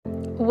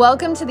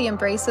Welcome to the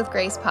Embrace with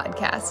Grace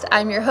podcast.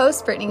 I'm your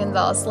host, Brittany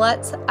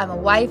Gonzalez-Lutz. I'm a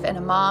wife and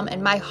a mom,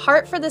 and my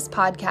heart for this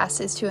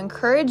podcast is to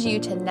encourage you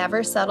to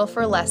never settle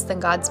for less than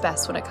God's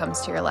best when it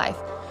comes to your life.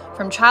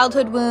 From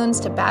childhood wounds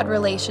to bad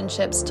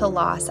relationships to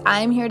loss,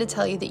 I'm here to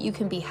tell you that you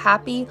can be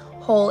happy,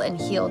 whole, and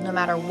healed no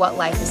matter what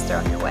life is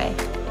throwing your way.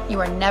 You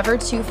are never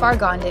too far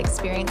gone to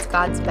experience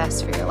God's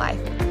best for your life.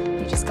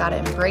 You just got to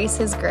embrace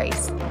His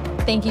grace.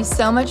 Thank you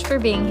so much for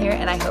being here,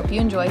 and I hope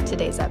you enjoyed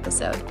today's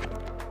episode.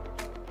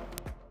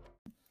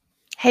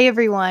 Hey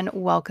everyone,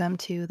 welcome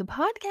to the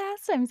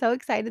podcast. I'm so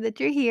excited that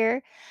you're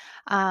here.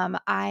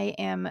 I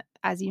am,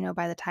 as you know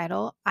by the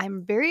title,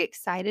 I'm very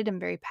excited and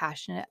very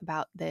passionate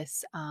about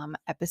this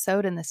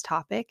episode and this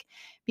topic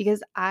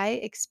because I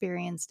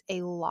experienced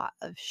a lot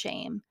of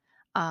shame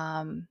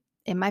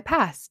in my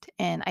past,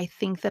 and I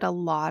think that a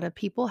lot of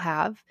people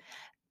have.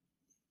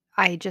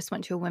 I just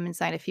went to a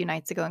women's night a few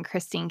nights ago and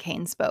Christine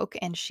Kane spoke,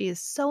 and she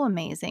is so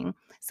amazing.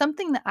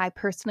 Something that I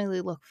personally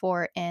look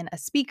for in a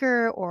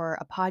speaker or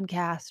a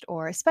podcast,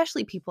 or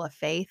especially people of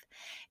faith,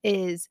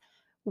 is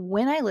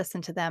when I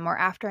listen to them or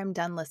after I'm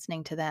done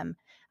listening to them,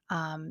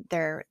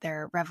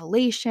 their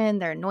revelation,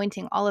 their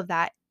anointing, all of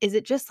that, is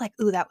it just like,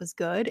 ooh, that was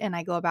good, and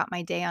I go about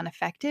my day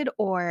unaffected?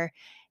 Or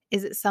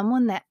is it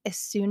someone that as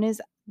soon as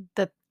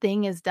the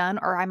thing is done,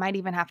 or I might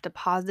even have to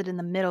pause it in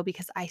the middle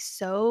because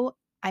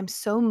I'm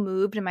so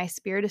moved and my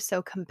spirit is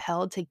so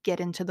compelled to get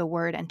into the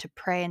word and to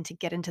pray and to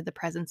get into the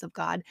presence of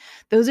God.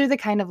 Those are the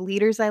kind of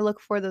leaders I look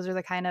for. Those are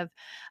the kind of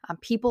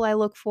people I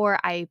look for.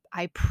 I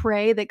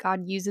pray that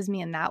God uses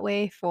me in that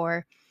way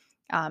for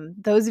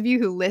those of you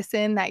who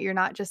listen, that you're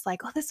not just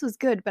like, oh, this was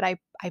good, but I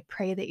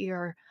pray that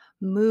you're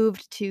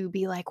moved to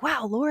be like,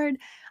 wow, Lord,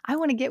 I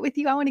want to get with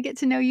you. I want to get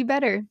to know you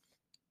better.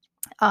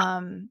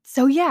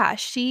 So yeah,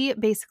 she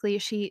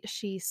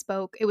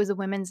spoke. It was a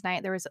women's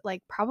night. There was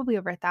like probably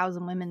over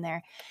 1,000 women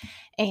there,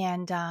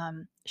 and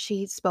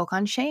she spoke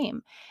on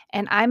shame.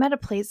 And I'm at a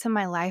place in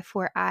my life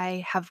where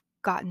I have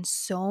gotten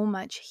so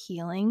much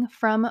healing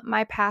from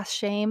my past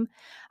shame,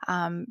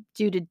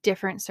 due to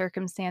different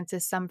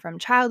circumstances, some from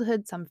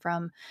childhood, some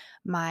from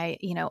my,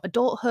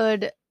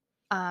 adulthood,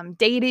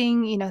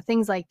 dating,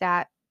 things like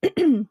that.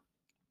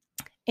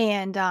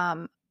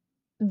 And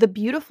the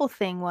beautiful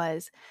thing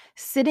was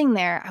sitting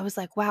there, I was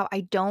like, wow,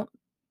 I don't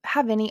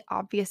have any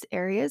obvious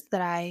areas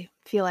that I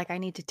feel like I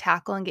need to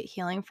tackle and get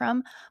healing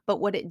from. But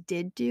what it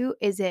did do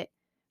is it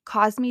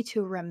caused me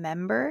to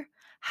remember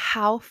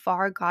how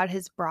far God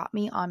has brought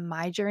me on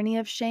my journey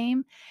of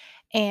shame.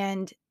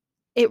 And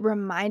it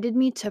reminded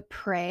me to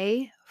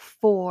pray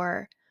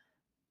for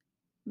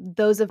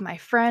those of my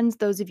friends,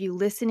 those of you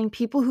listening,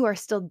 people who are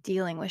still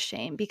dealing with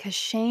shame, because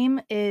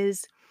shame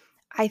is,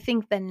 I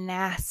think, the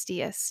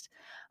nastiest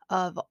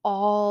of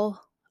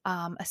all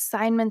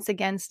assignments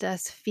against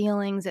us,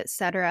 feelings,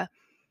 etc.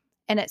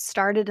 And it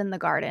started in the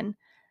garden.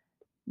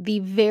 The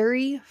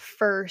very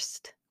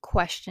first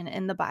question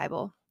in the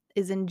Bible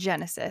is in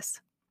Genesis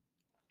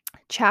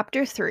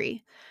chapter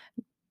 3.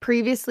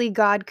 Previously,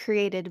 God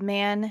created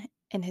man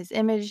in his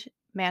image.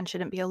 Man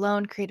shouldn't be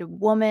alone, created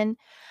woman.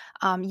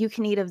 You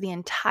can eat of the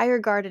entire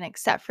garden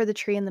except for the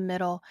tree in the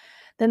middle.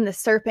 Then the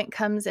serpent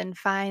comes and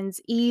finds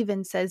Eve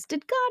and says,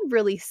 did God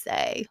really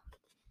say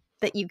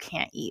that you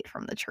can't eat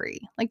from the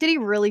tree? Like, did he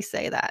really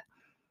say that?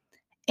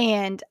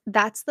 And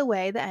that's the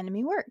way the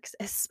enemy works,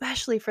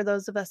 especially for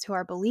those of us who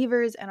are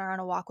believers and are on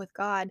a walk with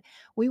God.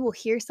 We will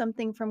hear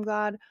something from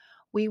God.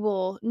 We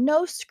will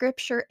know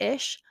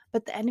scripture-ish,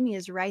 but the enemy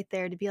is right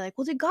there to be like,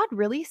 well, did God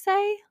really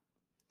say?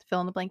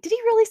 Fill in the blank. Did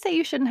he really say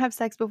you shouldn't have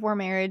sex before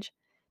marriage?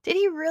 Did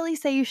he really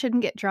say you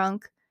shouldn't get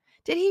drunk?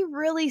 Did he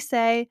really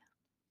say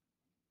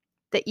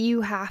that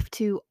you have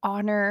to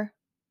honor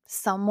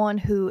someone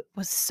who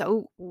was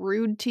so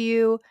rude to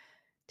you?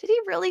 Did he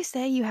really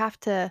say you have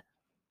to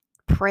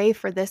pray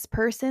for this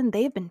person?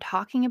 They've been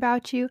talking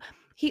about you.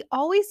 He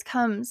always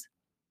comes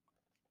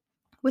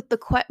with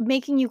the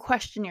making you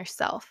question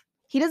yourself.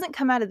 He doesn't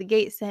come out of the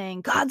gate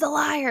saying, God's a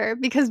liar,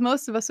 because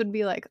most of us would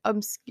be like,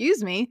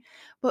 excuse me.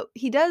 But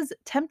he does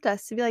tempt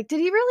us to be like,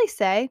 did he really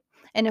say?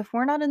 And if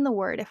we're not in the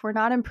word, if we're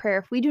not in prayer,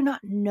 if we do not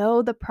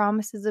know the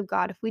promises of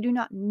God, if we do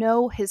not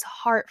know his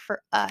heart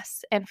for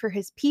us and for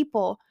his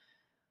people,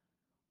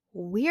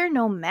 we are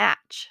no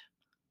match.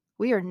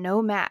 We are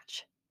no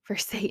match for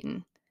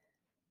Satan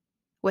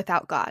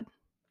without God.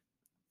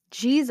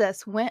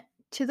 Jesus went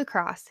to the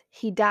cross.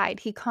 He died.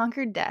 He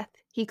conquered death.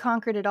 He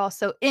conquered it all.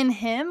 So in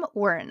him,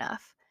 we're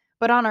enough.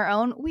 But on our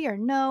own, we are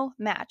no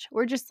match.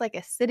 We're just like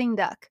a sitting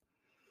duck.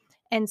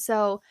 And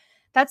so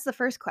that's the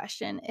first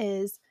question,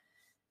 is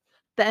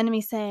the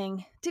enemy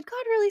saying, did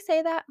God really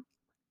say that?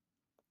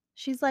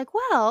 She's like,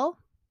 well,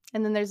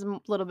 and then there's a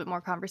little bit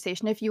more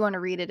conversation. If you want to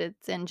read it,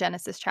 it's in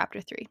Genesis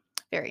chapter 3.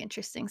 Very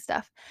interesting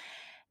stuff.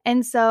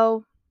 And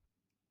so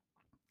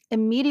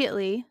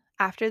immediately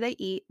after they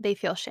eat, they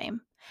feel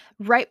shame.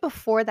 Right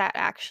before that,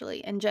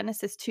 actually, in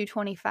Genesis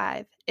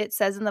 2:25, it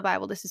says in the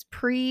Bible, this is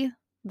pre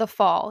the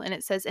fall, and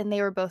it says, and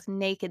they were both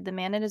naked, the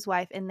man and his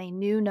wife, and they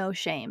knew no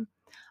shame.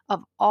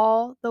 Of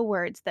all the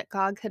words that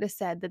God could have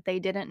said that they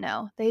didn't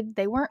know,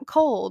 they weren't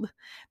cold,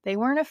 they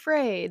weren't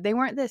afraid, they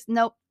weren't this.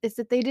 Nope, it's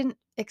that they didn't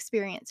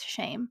experience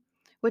shame,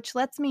 which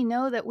lets me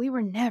know that we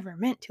were never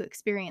meant to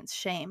experience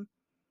shame.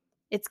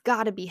 It's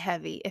got to be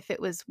heavy if it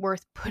was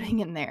worth putting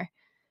in there.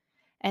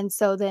 And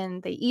so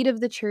then they eat of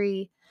the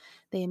tree,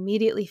 they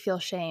immediately feel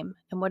shame.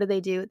 And what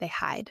do? They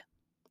hide.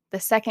 The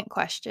second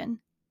question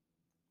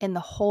in the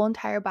whole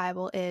entire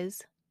Bible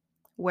is,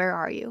 where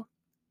are you?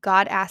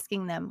 God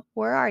asking them,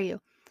 where are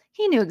you?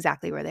 He knew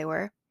exactly where they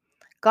were.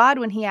 God,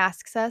 when he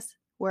asks us,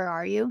 where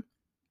are you?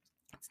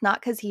 It's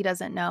not because he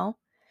doesn't know.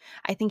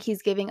 I think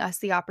he's giving us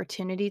the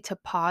opportunity to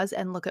pause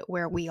and look at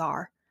where we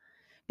are.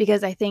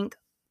 Because I think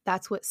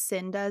that's what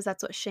sin does.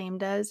 That's what shame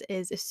does,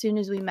 is as soon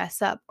as we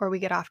mess up or we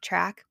get off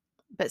track,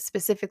 but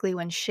specifically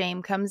when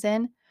shame comes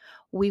in,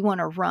 we want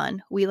to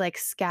run. We like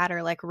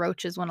scatter like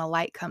roaches when a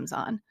light comes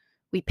on.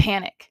 We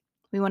panic.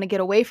 We want to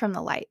get away from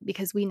the light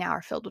because we now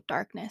are filled with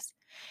darkness.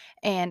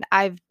 And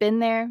I've been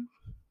there,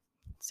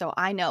 so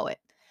I know it.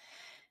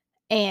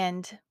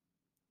 And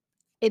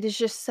it is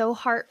just so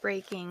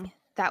heartbreaking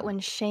that when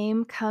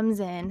shame comes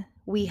in,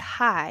 we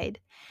hide.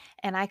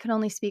 And I can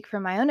only speak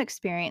from my own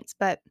experience,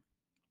 but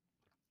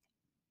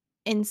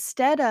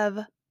instead of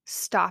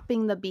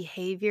stopping the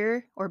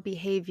behavior or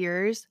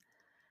behaviors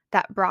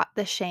that brought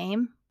the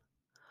shame,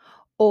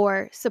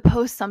 or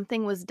suppose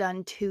something was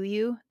done to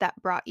you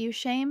that brought you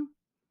shame,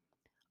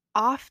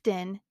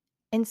 often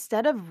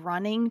instead of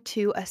running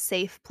to a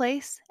safe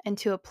place and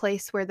to a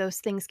place where those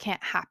things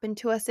can't happen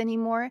to us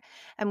anymore,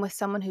 and with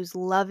someone who's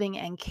loving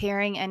and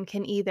caring and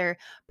can either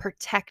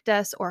protect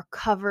us or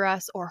cover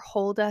us or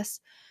hold us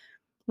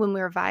when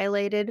we're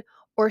violated,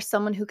 or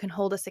someone who can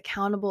hold us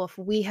accountable if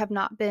we have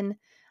not been,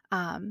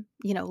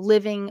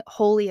 living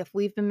holy, if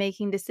we've been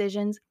making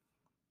decisions.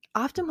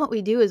 Often what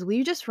we do is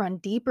we just run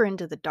deeper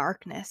into the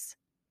darkness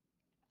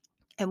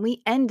and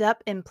we end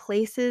up in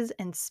places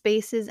and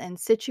spaces and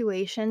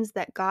situations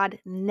that God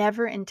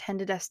never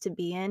intended us to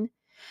be in.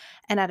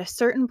 And at a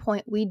certain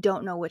point, we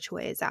don't know which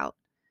way is out.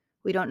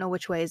 We don't know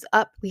which way is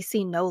up. We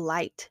see no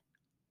light.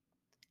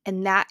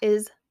 And that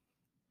is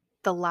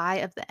the lie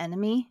of the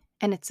enemy.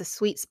 And it's a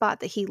sweet spot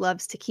that he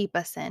loves to keep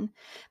us in.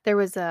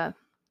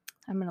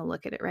 I'm going to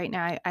look at it right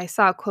now. I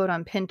saw a quote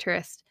on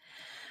Pinterest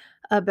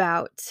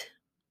about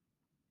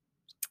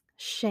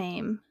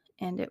shame,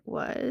 and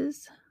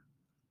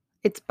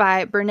it's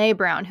by Brene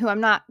Brown, who I'm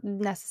not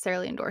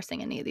necessarily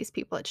endorsing any of these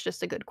people. It's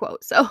just a good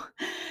quote. So,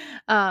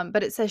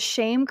 but it says,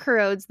 shame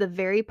corrodes the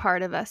very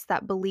part of us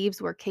that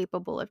believes we're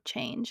capable of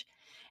change.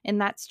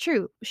 And that's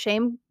true.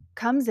 Shame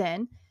comes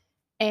in,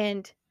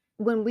 and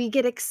when we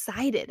get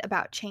excited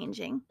about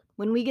changing,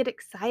 when we get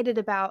excited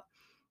about,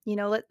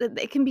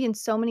 it can be in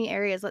so many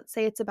areas. Let's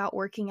say it's about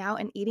working out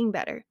and eating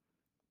better.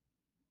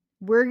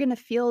 We're going to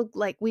feel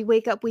like we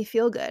wake up, we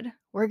feel good.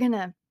 We're going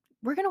to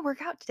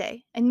work out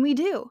today, and we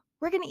do.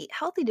 We're going to eat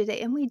healthy today,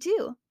 and we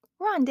do.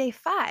 We're on day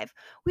 5.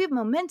 We have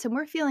momentum,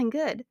 we're feeling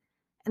good.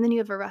 And then you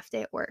have a rough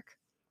day at work.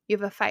 You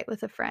have a fight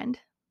with a friend.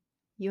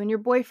 You and your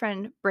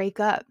boyfriend break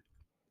up.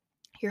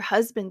 Your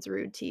husband's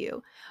rude to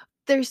you.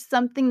 There's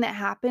something that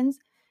happens,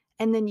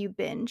 and then you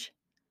binge.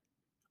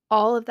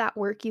 All of that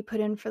work you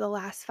put in for the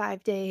last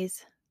 5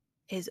 days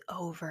is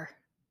over.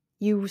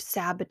 You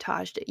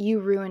sabotaged it. You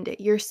ruined it.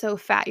 You're so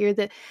fat.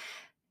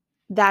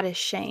 That is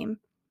shame.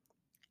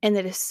 And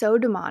that is so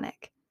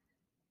demonic.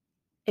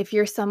 If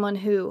you're someone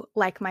who,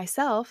 like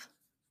myself,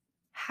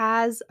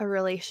 has a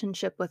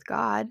relationship with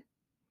God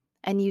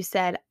and you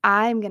said,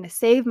 I'm going to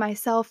save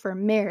myself for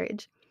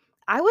marriage.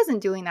 I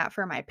wasn't doing that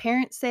for my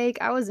parents' sake.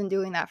 I wasn't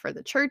doing that for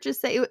the church's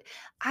sake.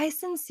 I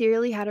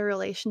sincerely had a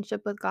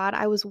relationship with God.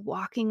 I was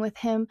walking with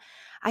him.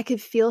 I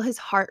could feel his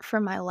heart for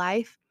my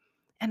life.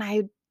 And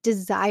I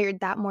desired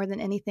that more than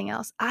anything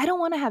else. I don't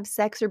want to have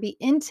sex or be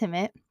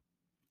intimate,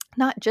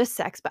 not just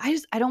sex, but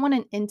I don't want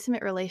an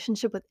intimate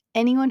relationship with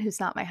anyone who's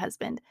not my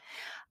husband.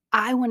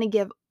 I want to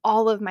give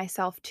all of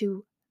myself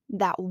to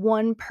that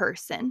one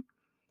person.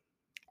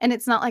 And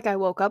it's not like I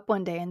woke up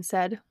one day and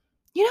said,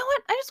 "You know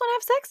what? I just want to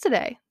have sex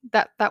today."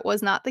 That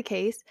was not the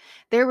case.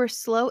 There were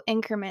slow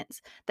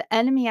increments. The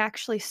enemy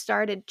actually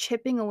started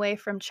chipping away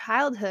from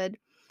childhood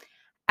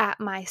at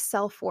my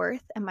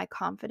self-worth and my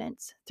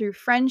confidence through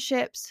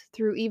friendships,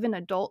 through even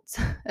adult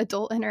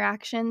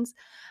interactions.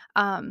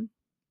 Um,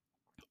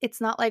 it's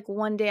not like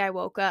one day I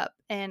woke up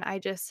and I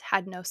just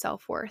had no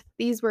self-worth.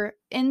 These were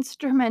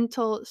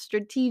instrumental,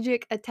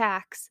 strategic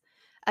attacks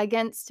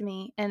against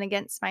me and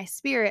against my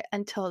spirit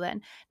until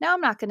then. Now,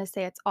 I'm not going to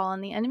say it's all on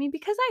the enemy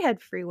because I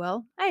had free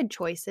will, I had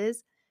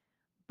choices.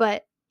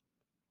 But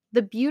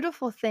the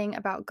beautiful thing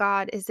about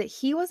God is that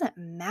he wasn't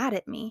mad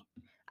at me.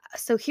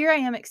 So here I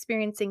am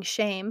experiencing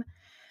shame,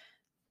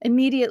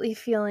 immediately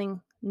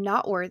feeling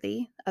not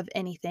worthy of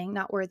anything,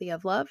 not worthy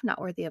of love,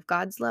 not worthy of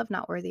God's love,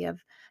 not worthy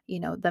of,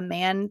 the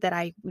man that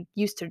I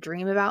used to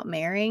dream about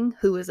marrying,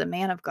 who was a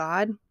man of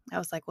God. I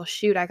was like, well,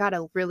 shoot, I got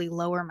to really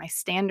lower my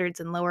standards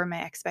and lower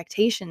my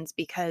expectations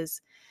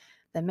because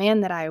the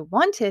man that I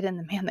wanted and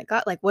the man that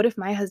got, like, what if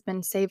my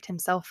husband saved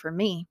himself for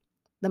me?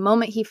 The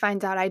moment he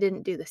finds out I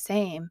didn't do the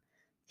same,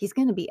 he's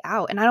going to be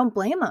out. And I don't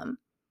blame him.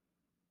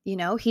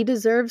 He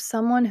deserves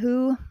someone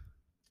who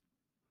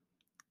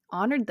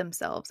honored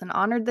themselves and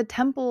honored the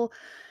temple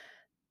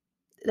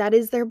that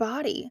is their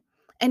body.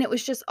 And it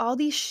was just all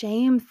these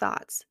shame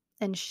thoughts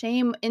and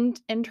shame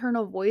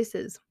internal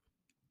voices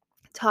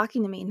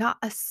talking to me. Not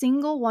a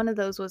single one of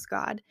those was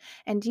God.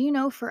 And do you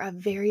know, for a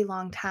very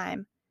long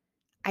time,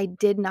 I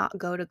did not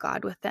go to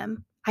God with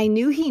them. I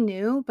knew He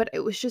knew, but it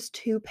was just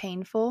too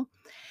painful.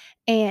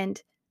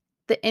 And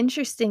the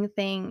interesting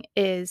thing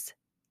is,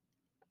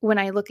 when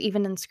I look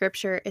even in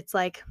scripture, it's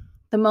like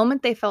the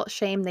moment they felt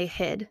shame, they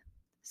hid.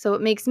 So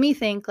it makes me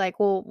think like,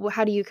 well,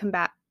 how do you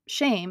combat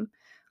shame?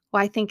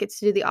 Well, I think it's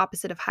to do the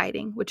opposite of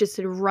hiding, which is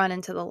to run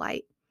into the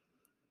light.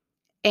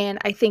 And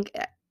I think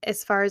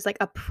as far as like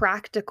a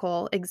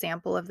practical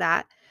example of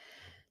that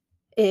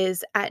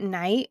is at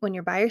night when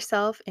you're by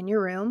yourself in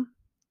your room,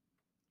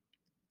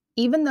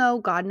 even though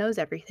God knows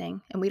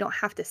everything and we don't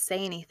have to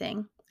say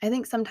anything, I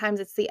think sometimes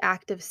it's the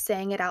act of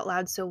saying it out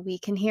loud so we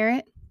can hear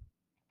it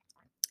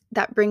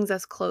that brings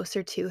us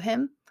closer to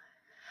Him.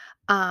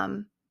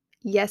 Um,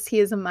 yes, He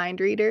is a mind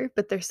reader,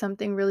 but there's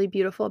something really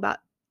beautiful about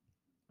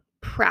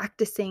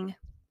practicing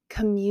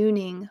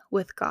communing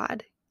with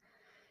God.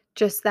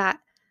 Just that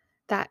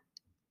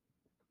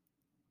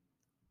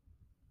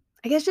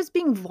I guess just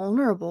being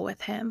vulnerable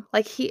with Him.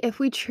 Like if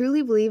we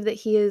truly believe that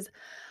He is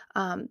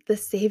the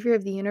savior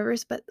of the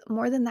universe, but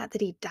more than that,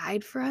 that He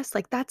died for us,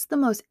 like that's the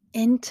most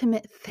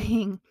intimate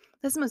thing.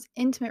 That's the most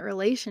intimate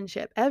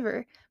relationship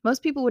ever.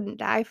 Most people wouldn't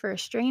die for a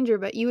stranger,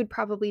 but you would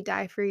probably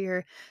die for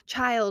your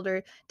child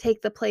or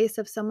take the place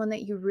of someone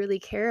that you really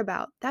care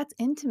about. That's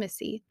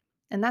intimacy.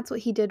 And that's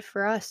what He did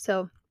for us.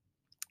 So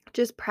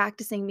just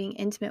practicing being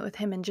intimate with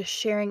Him and just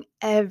sharing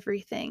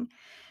everything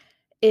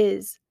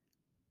is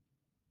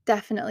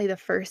definitely the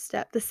first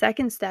step. The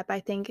second step, I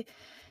think,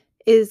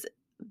 is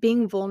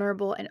being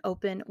vulnerable and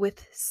open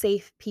with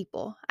safe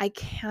people. I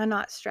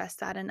cannot stress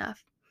that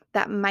enough.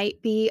 That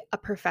might be a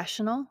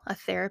professional, a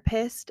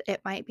therapist,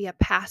 it might be a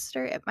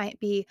pastor, it might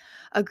be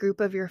a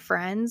group of your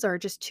friends, or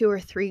just two or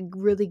three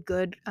really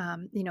good,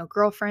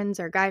 girlfriends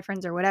or guy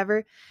friends or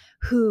whatever,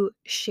 who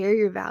share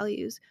your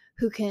values,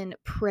 who can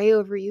pray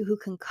over you, who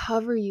can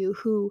cover you,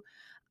 who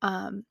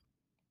um,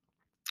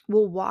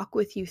 will walk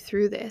with you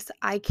through this.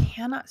 I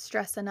cannot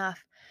stress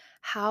enough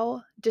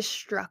how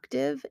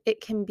destructive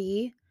it can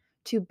be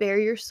to bare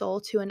your soul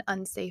to an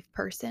unsafe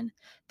person.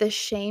 The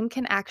shame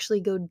can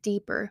actually go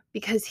deeper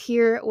because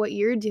here, what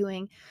you're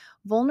doing,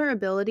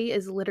 vulnerability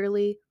is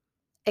literally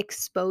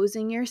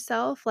exposing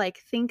yourself. Like,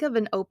 think of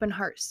an open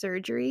heart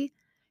surgery.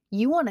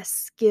 You want a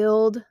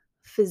skilled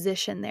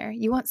physician there.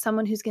 You want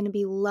someone who's going to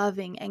be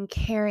loving and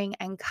caring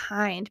and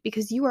kind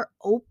because you are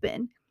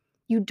open.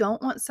 You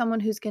don't want someone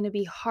who's going to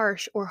be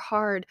harsh or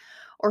hard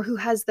or who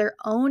has their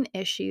own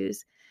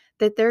issues,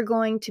 that they're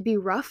going to be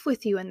rough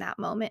with you in that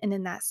moment and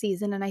in that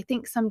season. And I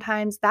think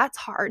sometimes that's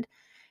hard.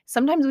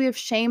 Sometimes we have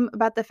shame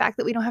about the fact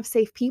that we don't have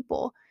safe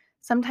people.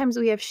 Sometimes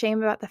we have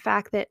shame about the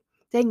fact that,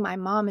 dang, my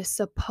mom is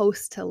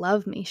supposed to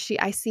love me.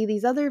 I see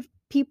these other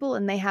people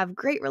and they have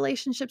great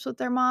relationships with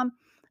their mom.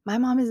 My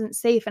mom isn't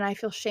safe and I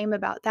feel shame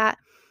about that.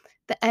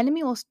 The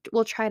enemy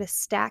will try to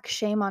stack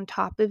shame on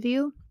top of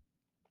you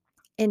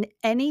in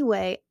any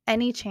way,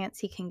 any chance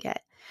he can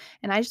get.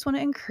 And I just want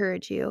to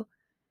encourage you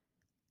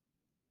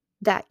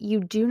that you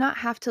do not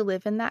have to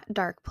live in that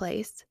dark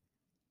place,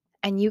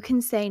 and you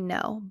can say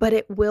no, but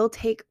it will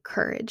take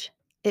courage.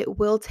 It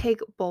will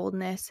take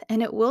boldness,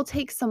 and it will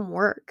take some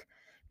work,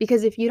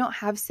 because if you don't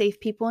have safe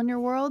people in your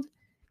world,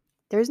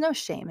 there's no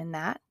shame in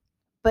that.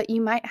 But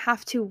you might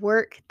have to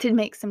work to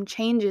make some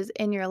changes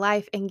in your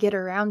life and get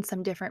around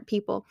some different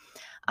people.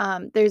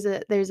 There's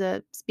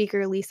a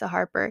speaker, Lisa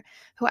Harper,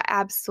 who I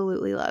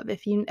absolutely love.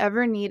 If you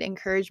ever need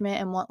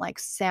encouragement and want like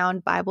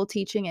sound Bible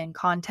teaching and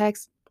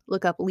context,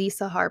 look up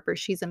Lisa Harper.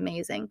 She's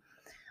amazing,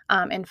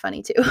 and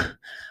funny too.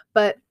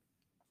 But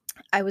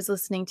I was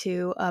listening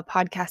to a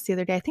podcast the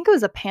other day. I think it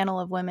was a panel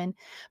of women,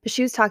 but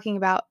she was talking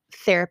about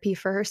therapy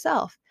for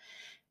herself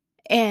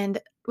and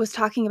was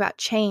talking about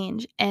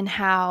change and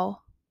how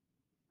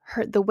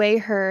the way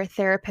her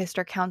therapist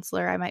or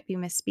counselor, I might be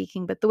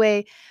misspeaking, but the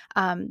way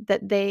that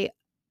they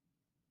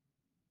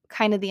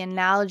kind of the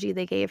analogy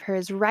they gave her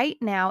is, right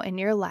now in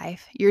your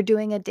life, you're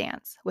doing a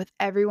dance with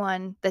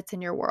everyone that's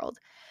in your world,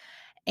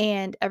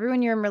 and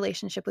everyone you're in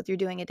relationship with, you're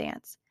doing a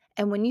dance.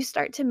 And when you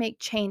start to make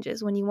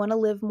changes, when you want to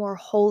live more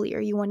holy,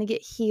 or you want to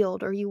get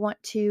healed, or you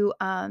want to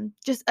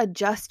just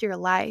adjust your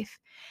life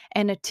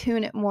and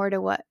attune it more to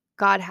what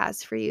God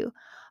has for you,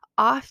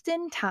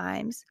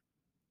 oftentimes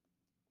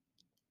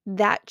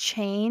that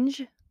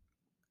change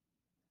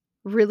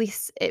really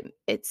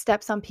it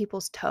steps on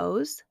people's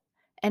toes,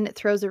 and it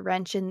throws a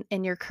wrench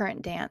in your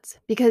current dance,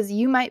 because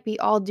you might be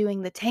all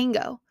doing the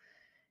tango,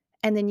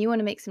 and then you want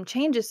to make some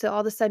changes, so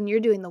all of a sudden you're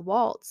doing the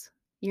waltz.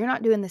 You're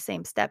not doing the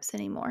same steps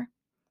anymore.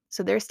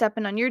 So they're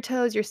stepping on your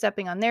toes, you're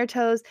stepping on their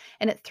toes,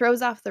 and it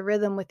throws off the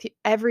rhythm with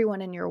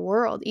everyone in your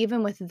world,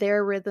 even with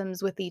their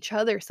rhythms with each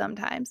other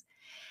sometimes.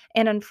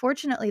 And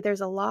unfortunately,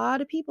 there's a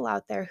lot of people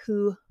out there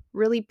who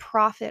really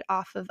profit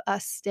off of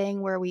us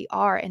staying where we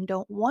are and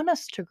don't want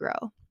us to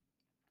grow.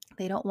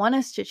 They don't want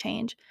us to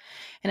change.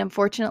 And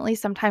unfortunately,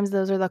 sometimes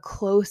those are the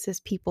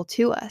closest people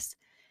to us.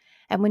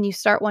 And when you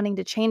start wanting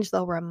to change,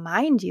 they'll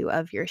remind you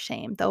of your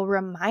shame. They'll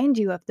remind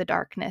you of the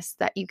darkness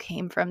that you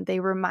came from.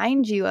 They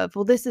remind you of,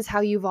 well, this is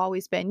how you've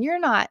always been. You're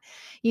not,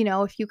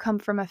 if you come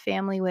from a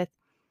family with,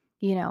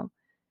 you know,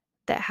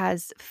 that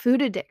has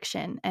food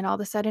addiction and all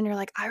of a sudden you're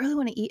like, I really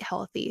want to eat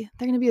healthy.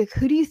 They're going to be like,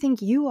 who do you think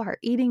you are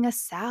eating a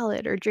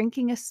salad or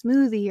drinking a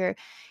smoothie? Or,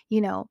 you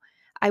know,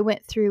 I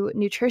went through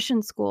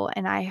nutrition school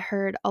and I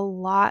heard a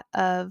lot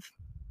of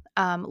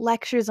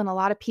lectures and a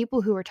lot of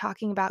people who were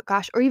talking about,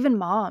 gosh, or even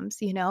moms,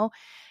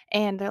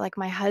 and they're like,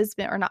 my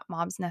husband, or not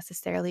moms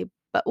necessarily,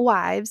 but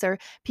wives or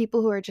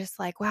people who are just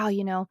like, wow,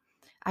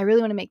 I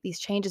really want to make these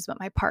changes, but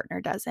my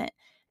partner doesn't.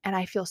 And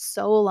I feel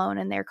so alone.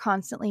 And they're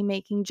constantly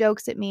making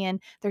jokes at me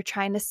and they're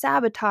trying to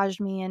sabotage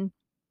me. And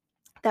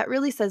that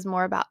really says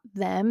more about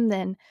them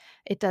than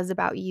it does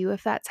about you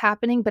if that's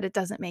happening, but it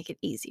doesn't make it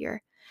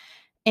easier.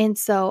 And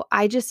so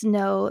I just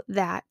know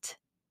that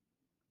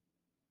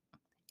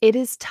it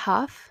is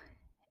tough.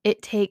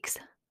 It takes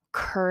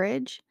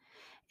courage.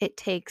 It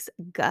takes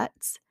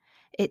guts.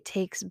 It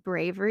takes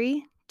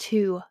bravery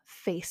to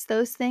face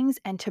those things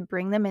and to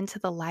bring them into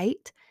the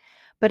light.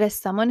 But as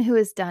someone who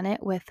has done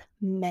it with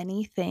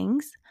many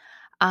things,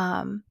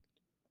 um,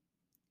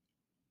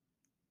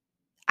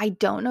 I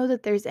don't know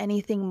that there's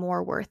anything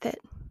more worth it.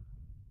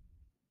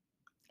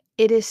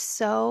 It is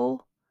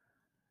so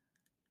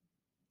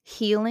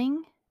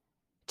healing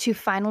to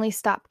finally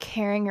stop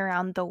carrying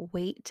around the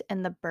weight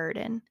and the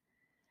burden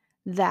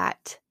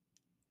that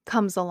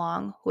comes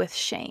along with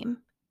shame.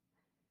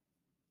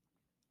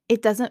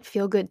 It doesn't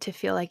feel good to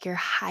feel like you're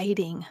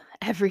hiding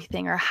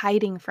everything or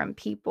hiding from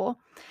people.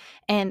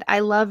 And I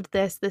loved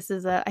this. This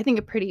is I think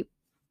a pretty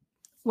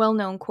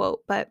well-known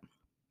quote, but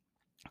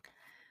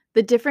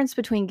the difference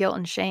between guilt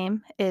and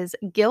shame is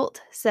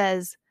guilt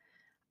says,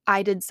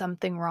 I did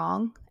something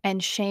wrong,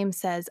 and shame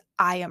says,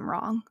 I am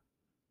wrong.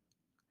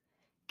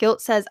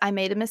 Guilt says, I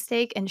made a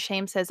mistake, and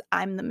shame says,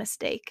 I'm the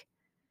mistake.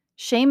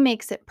 Shame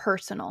makes it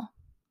personal.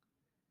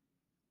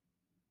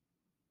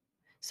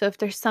 So if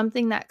there's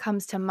something that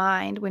comes to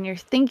mind when you're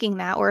thinking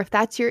that, or if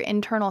that's your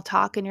internal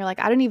talk and you're like,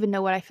 I don't even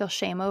know what I feel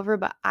shame over,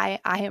 but I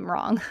am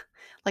wrong.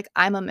 Like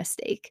I'm a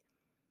mistake.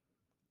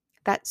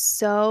 That's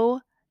so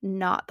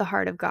not the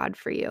heart of God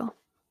for you.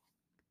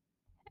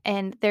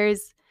 And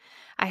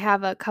I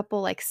have a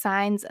couple like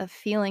signs of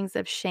feelings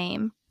of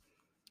shame.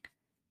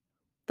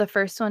 The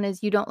first one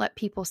is you don't let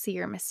people see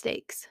your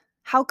mistakes.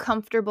 How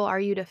comfortable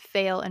are you to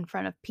fail in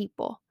front of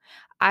people?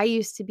 I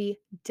used to be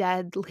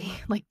deadly,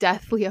 like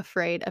deathly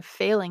afraid of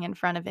failing in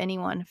front of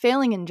anyone,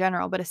 failing in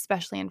general, but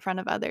especially in front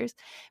of others.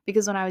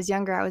 Because when I was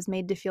younger, I was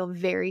made to feel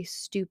very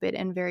stupid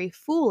and very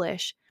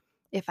foolish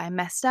if I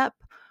messed up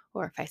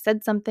or if I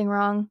said something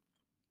wrong.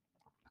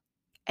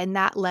 And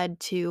that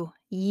led to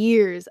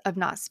years of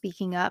not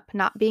speaking up,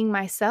 not being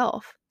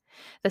myself.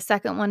 The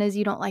second one is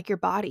you don't like your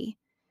body.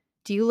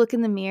 Do you look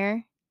in the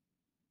mirror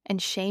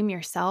and shame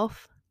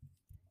yourself?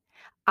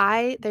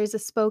 There's a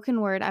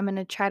spoken word, I'm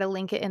gonna try to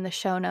link it in the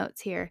show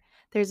notes here.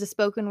 There's a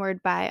spoken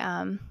word by,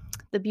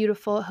 the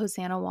beautiful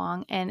Hosanna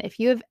Wong, and if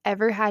you have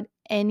ever had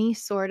any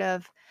sort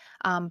of,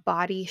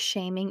 body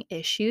shaming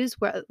issues,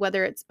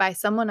 whether it's by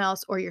someone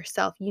else or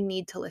yourself, you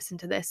need to listen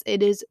to this.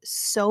 It is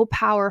so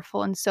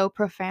powerful and so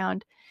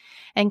profound,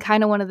 and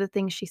kinda one of the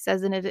things she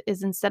says in it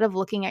is instead of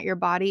looking at your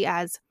body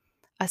as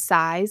a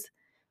size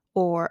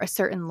or a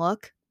certain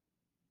look,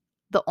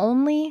 the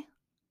only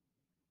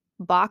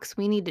box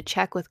we need to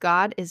check with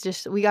God is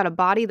just we got a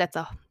body that's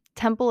a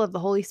temple of the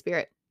Holy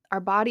Spirit. Our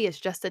body is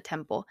just a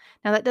temple.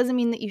 Now that doesn't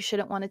mean that you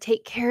shouldn't want to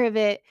take care of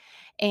it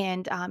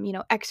and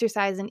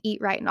exercise and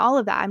eat right and all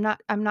of that.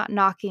 I'm not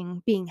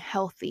knocking being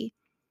healthy,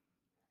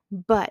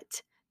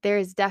 but there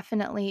is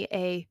definitely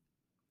a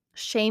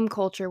shame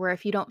culture where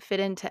if you don't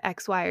fit into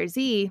X, Y, or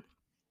Z,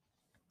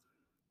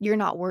 you're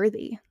not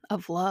worthy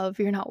of love.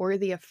 You're not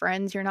worthy of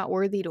friends. You're not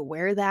worthy to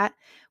wear that,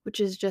 which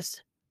is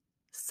just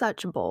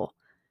such bull.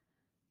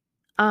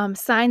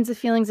 Signs of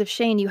feelings of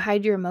shame, you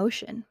hide your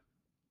emotion.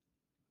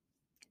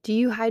 Do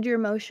you hide your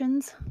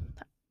emotions?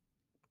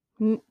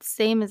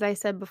 Same as I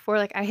said before,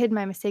 like I hid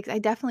my mistakes. I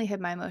definitely hid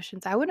my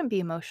emotions. I wouldn't be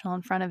emotional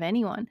in front of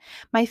anyone.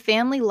 My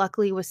family,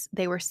 luckily,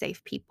 they were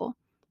safe people.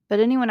 But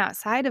anyone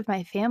outside of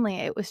my family,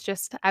 it was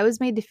just, I was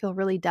made to feel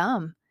really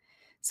dumb.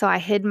 So I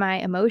hid my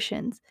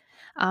emotions.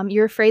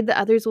 You're afraid that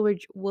others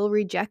will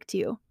reject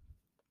you.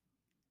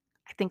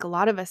 I think a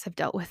lot of us have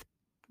dealt with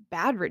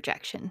bad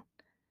rejection.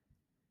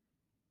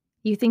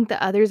 You think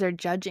that others are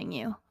judging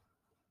you.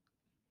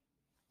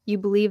 You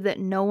believe that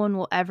no one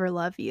will ever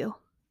love you.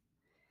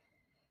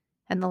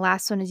 And the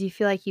last one is you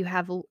feel like you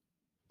have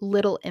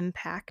little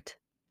impact.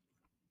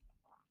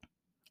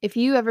 If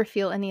you ever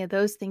feel any of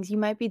those things, you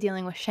might be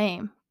dealing with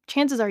shame.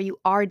 Chances are you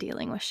are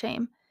dealing with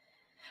shame.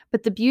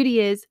 But the beauty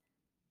is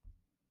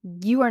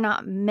you are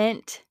not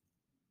meant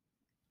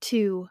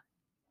to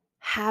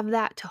have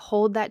that, to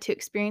hold that, to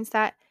experience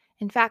that,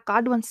 In fact,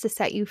 God wants to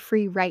set you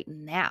free right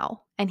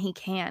now, and He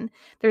can.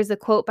 There's a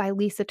quote by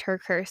Lisa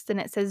Turkhurst, and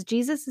it says,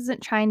 Jesus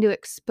isn't trying to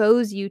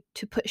expose you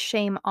to put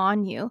shame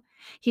on you.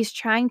 He's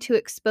trying to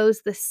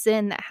expose the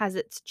sin that has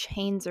its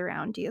chains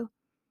around you.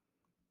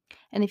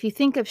 And if you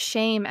think of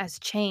shame as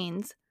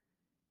chains,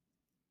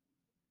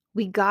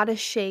 we got to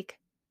shake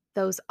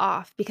those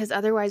off, because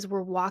otherwise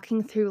we're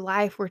walking through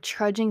life, we're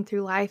trudging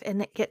through life,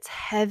 and it gets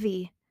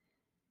heavy.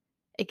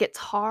 It gets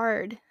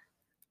hard.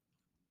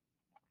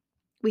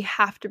 We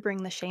have to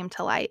bring the shame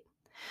to light,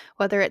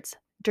 whether it's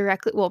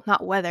directly, well,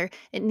 not whether,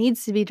 it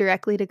needs to be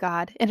directly to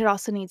God, and it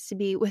also needs to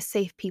be with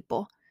safe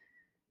people,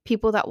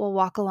 people that will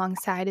walk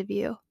alongside of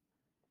you.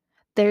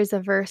 There's a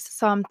verse,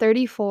 Psalm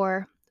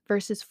 34,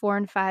 verses 4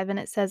 and 5, and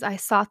it says, I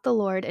sought the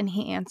Lord, and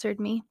He answered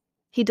me.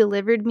 He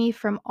delivered me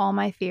from all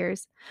my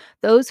fears.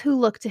 Those who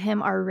look to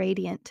Him are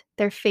radiant.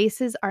 Their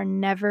faces are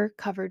never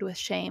covered with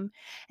shame.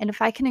 And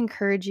if I can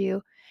encourage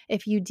you,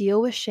 if you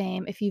deal with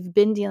shame, if you've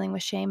been dealing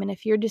with shame, and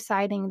if you're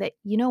deciding that,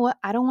 you know what,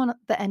 I don't want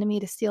the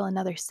enemy to steal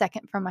another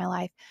second from my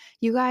life,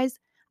 you guys,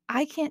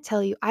 I can't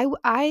tell you,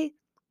 I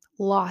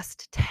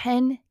lost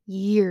 10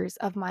 years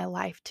of my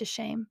life to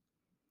shame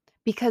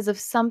because of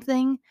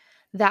something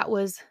that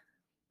was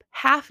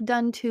half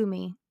done to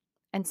me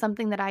and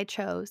something that I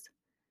chose.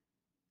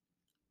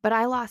 But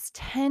I lost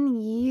 10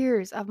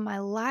 years of my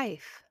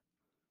life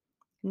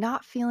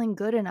not feeling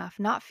good enough,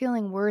 not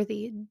feeling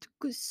worthy,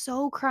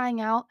 so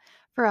crying out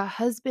for a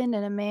husband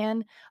and a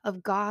man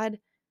of God,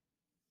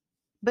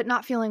 but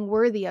not feeling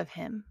worthy of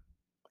Him.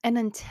 And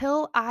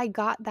until I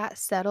got that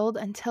settled,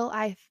 until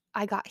I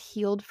got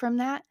healed from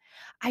that,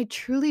 I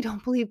truly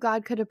don't believe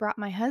God could have brought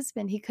my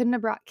husband. He couldn't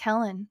have brought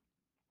Kellen.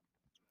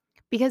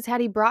 Because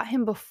had He brought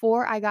him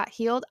before I got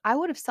healed, I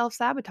would have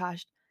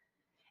self-sabotaged.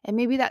 And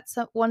maybe that's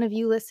one of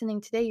you listening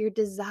today, your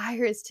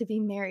desire is to be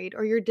married,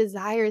 or your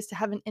desire is to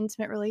have an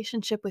intimate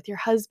relationship with your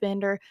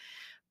husband,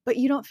 but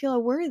you don't feel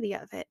worthy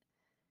of it.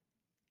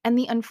 And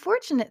the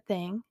unfortunate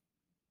thing,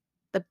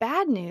 the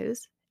bad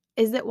news,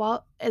 is that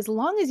as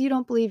long as you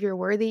don't believe you're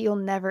worthy, you'll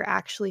never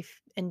actually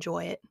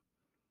enjoy it.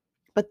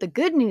 But the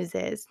good news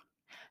is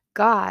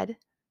God,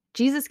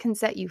 Jesus can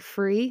set you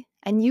free,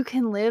 and you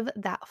can live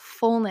that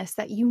fullness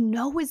that you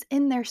know is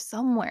in there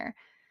somewhere.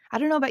 I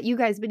don't know about you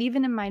guys, but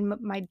even in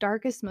my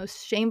darkest,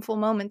 most shameful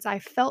moments, I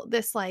felt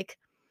this like,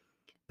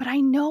 but I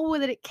know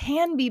that it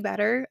can be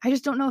better. I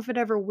just don't know if it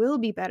ever will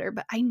be better,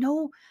 but I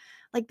know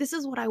like this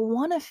is what I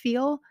want to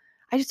feel.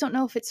 I just don't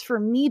know if it's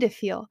for me to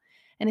feel.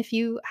 And if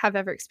you have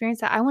ever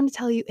experienced that, I want to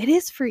tell you it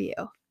is for you.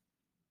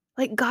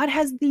 Like God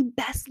has the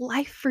best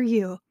life for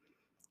you.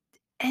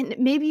 And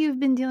maybe you've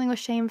been dealing with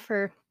shame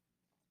for,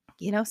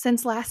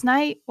 since last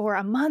night or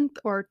a month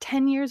or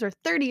 10 years or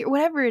 30 or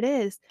whatever it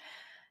is.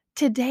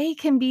 Today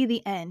can be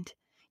the end.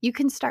 You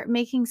can start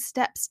making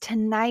steps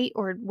tonight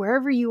or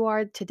wherever you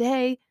are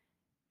today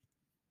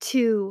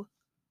to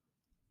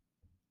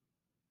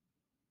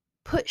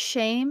put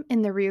shame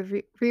in the rear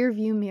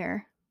view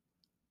mirror.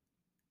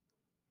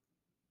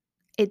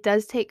 It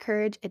does take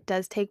courage, it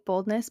does take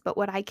boldness, but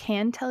what I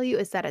can tell you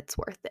is that it's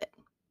worth it.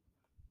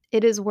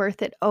 It is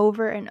worth it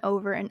over and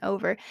over and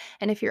over.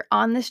 And if you're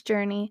on this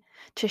journey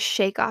to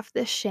shake off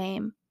this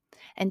shame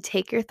and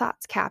take your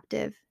thoughts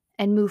captive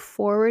and move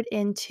forward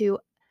into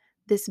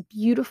this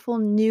beautiful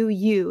new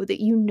you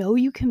that you know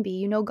you can be,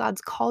 you know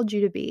God's called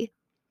you to be,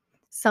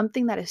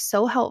 something that is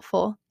so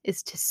helpful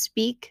is to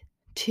speak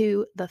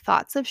to the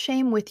thoughts of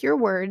shame with your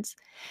words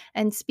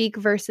and speak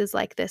verses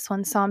like this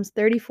one, Psalms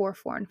 34,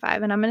 4 and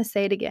 5. And I'm going to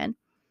say it again.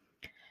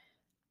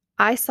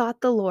 I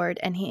sought the Lord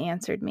and He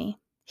answered me.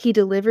 He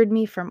delivered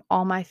me from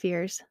all my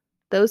fears.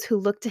 Those who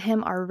look to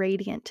Him are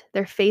radiant.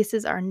 Their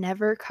faces are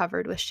never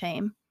covered with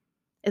shame.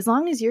 As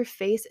long as your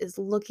face is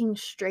looking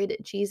straight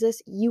at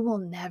Jesus, you will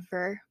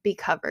never be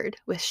covered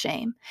with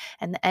shame.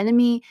 And the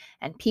enemy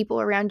and people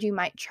around you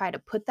might try to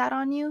put that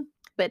on you,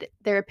 but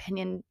their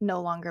opinion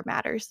no longer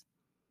matters.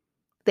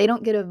 They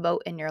don't get a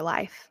vote in your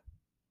life.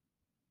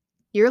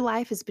 Your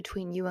life is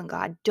between you and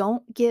God.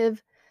 Don't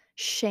give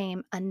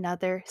shame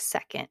another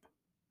second.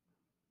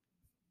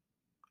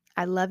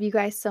 I love you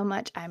guys so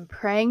much. I'm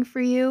praying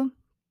for you.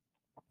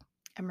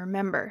 And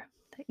remember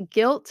that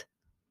guilt,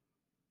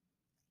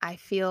 I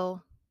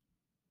feel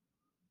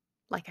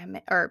like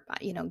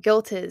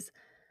guilt is,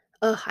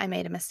 I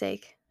made a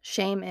mistake.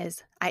 Shame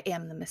is, I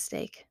am the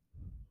mistake.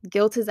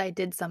 Guilt is, I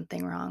did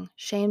something wrong.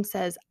 Shame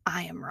says,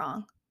 I am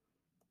wrong.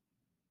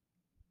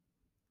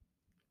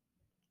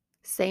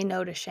 Say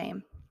no to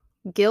shame.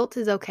 Guilt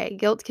is okay.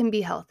 Guilt can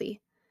be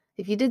healthy.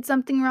 If you did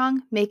something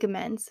wrong, make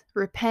amends.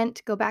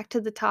 Repent, go back to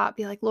the top,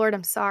 be like, Lord,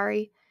 I'm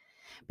sorry.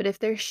 But if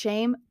there's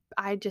shame,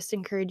 I just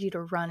encourage you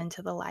to run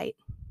into the light.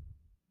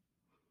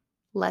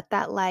 Let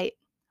that light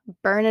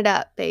burn it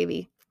up,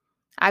 baby.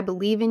 I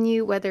believe in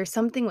you. Whether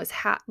something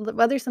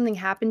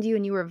happened to you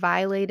and you were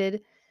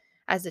violated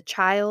as a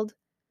child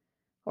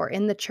or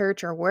in the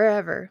church or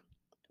wherever,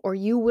 or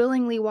you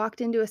willingly walked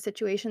into a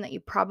situation that you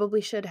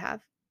probably should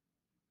have,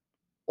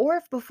 or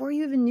if before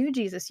you even knew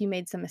Jesus, you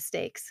made some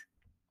mistakes,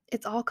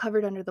 it's all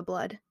covered under the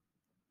blood.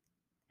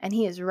 and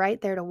He is right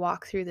there to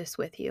walk through this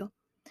with you.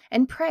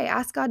 And pray,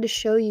 ask God to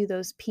show you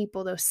those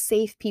people, those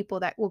safe people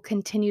that will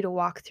continue to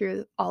walk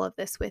through all of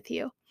this with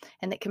you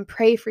and that can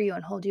pray for you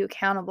and hold you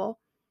accountable,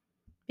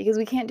 because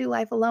we can't do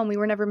life alone. We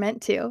were never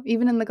meant to.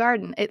 Even in the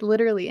garden, it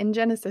literally in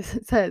Genesis,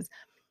 it says,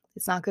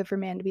 it's not good for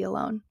man to be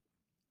alone.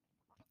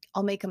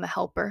 I'll make him a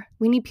helper.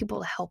 We need people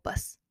to help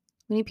us.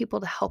 We need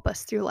people to help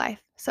us through life.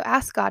 So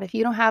ask God, if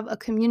you don't have a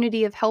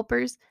community of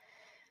helpers,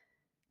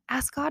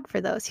 ask God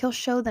for those. He'll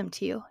show them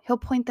to you, He'll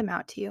point them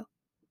out to you.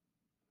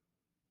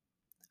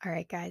 All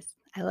right, guys,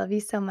 I love you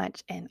so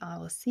much, and I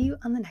will see you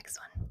on the next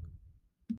one.